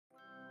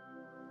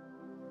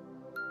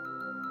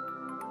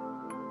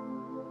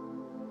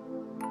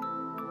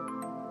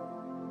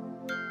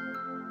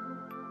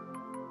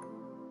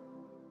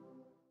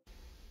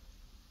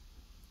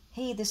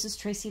Hey, this is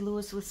Tracy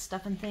Lewis with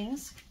Stuff and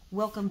Things.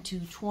 Welcome to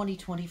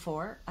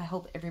 2024. I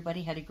hope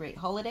everybody had a great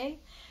holiday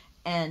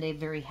and a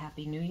very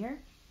happy new year.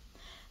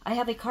 I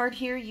have a card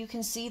here. You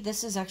can see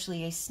this is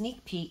actually a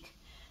sneak peek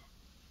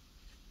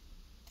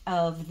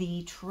of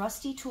the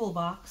Trusty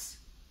Toolbox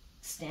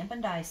Stamp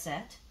and Die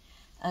set,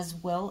 as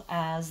well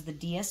as the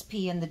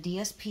DSP, and the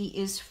DSP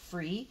is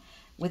free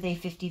with a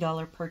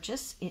 $50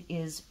 purchase. It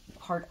is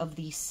part of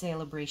the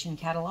Sale-A-Bration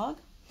catalog.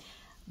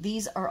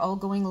 These are all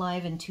going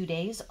live in 2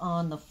 days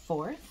on the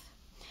 4th,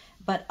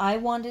 but I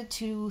wanted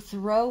to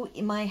throw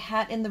my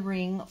hat in the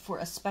ring for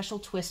a special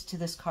twist to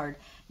this card.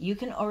 You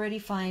can already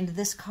find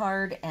this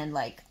card and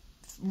like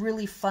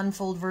really fun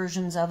fold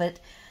versions of it,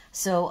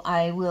 so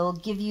I will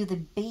give you the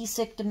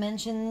basic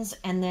dimensions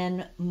and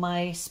then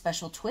my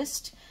special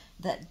twist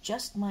that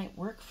just might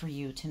work for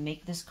you to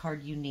make this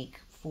card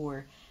unique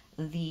for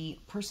the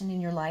person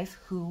in your life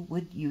who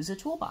would use a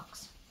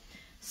toolbox.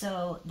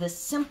 So the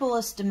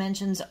simplest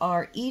dimensions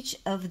are each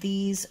of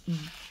these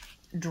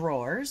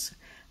drawers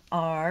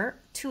are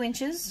 2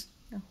 inches,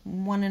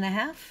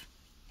 1.5,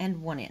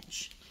 and 1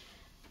 inch.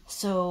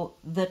 So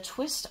the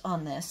twist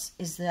on this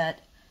is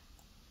that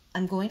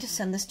I'm going to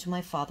send this to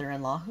my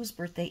father-in-law, whose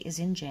birthday is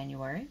in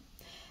January,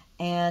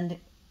 and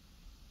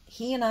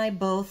he and I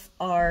both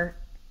are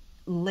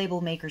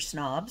label maker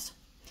snobs.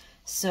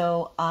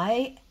 So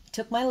I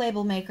took my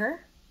label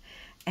maker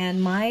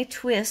and my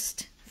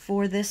twist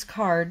for this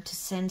card to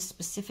send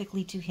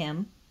specifically to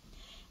him.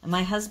 And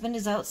my husband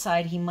is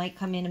outside. He might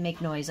come in and make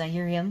noise. I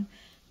hear him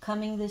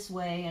coming this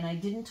way, and I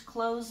didn't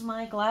close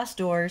my glass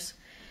doors.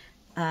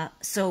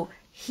 So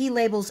he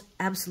labels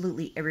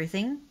absolutely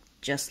everything,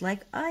 just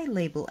like I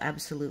label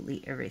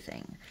absolutely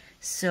everything.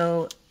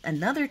 So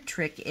another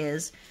trick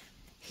is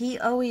he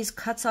always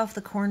cuts off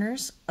the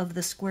corners of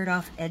the squared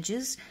off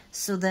edges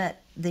so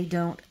that they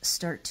don't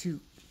start to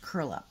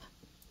curl up.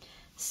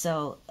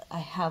 So I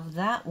have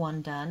that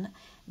one done.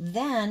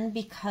 Then,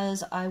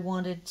 because I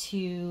wanted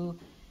to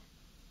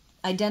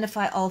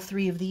identify all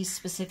 3 of these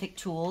specific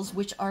tools,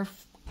 which are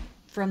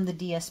from the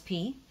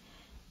DSP,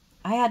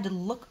 I had to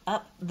look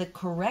up the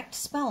correct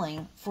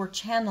spelling for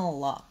channel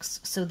locks.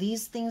 So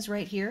these things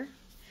right here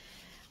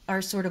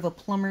are sort of a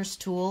plumber's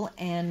tool,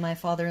 and my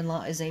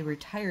father-in-law is a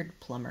retired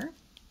plumber.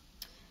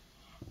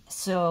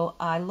 So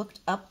I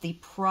looked up the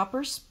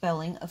proper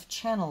spelling of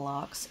channel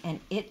locks, and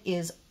it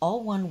is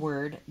all one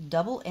word,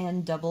 double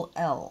N, double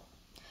L.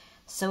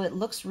 So it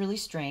looks really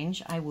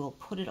strange. I will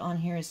put it on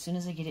here as soon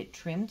as I get it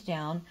trimmed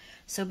down.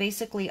 So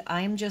basically,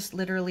 I'm just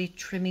literally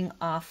trimming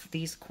off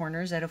these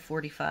corners at a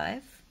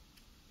 45.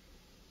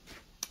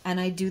 And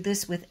I do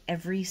this with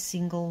every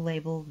single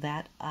label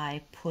that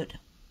I put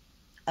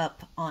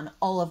up on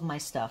all of my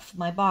stuff.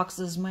 My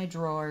boxes, my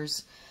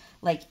drawers,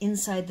 like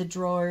inside the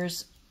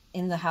drawers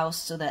in the house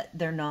so that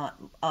they're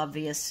not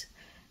obvious.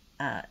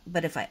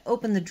 But if I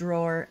open the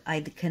drawer,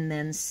 I can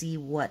then see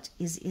what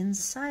is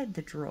inside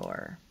the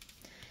drawer.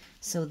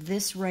 So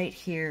this right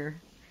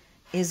here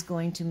is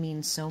going to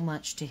mean so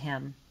much to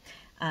him.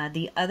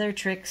 The other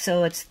trick,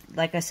 so it's,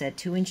 like I said,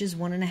 2 inches,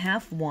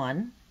 1.5,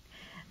 1.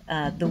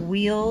 The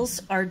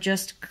wheels are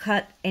just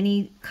cut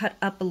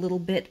up a little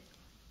bit,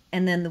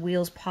 and then the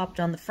wheels popped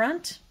on the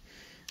front.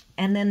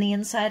 And then the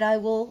inside I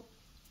will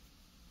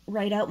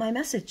write out my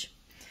message.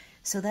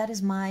 So that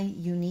is my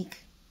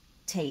unique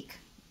take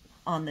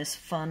on this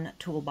fun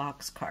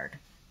toolbox card.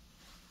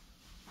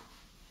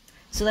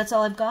 So that's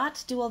all I've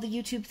got. Do all the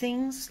YouTube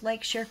things,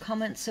 like, share,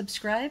 comment,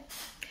 subscribe.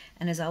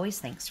 And as always,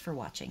 thanks for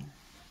watching.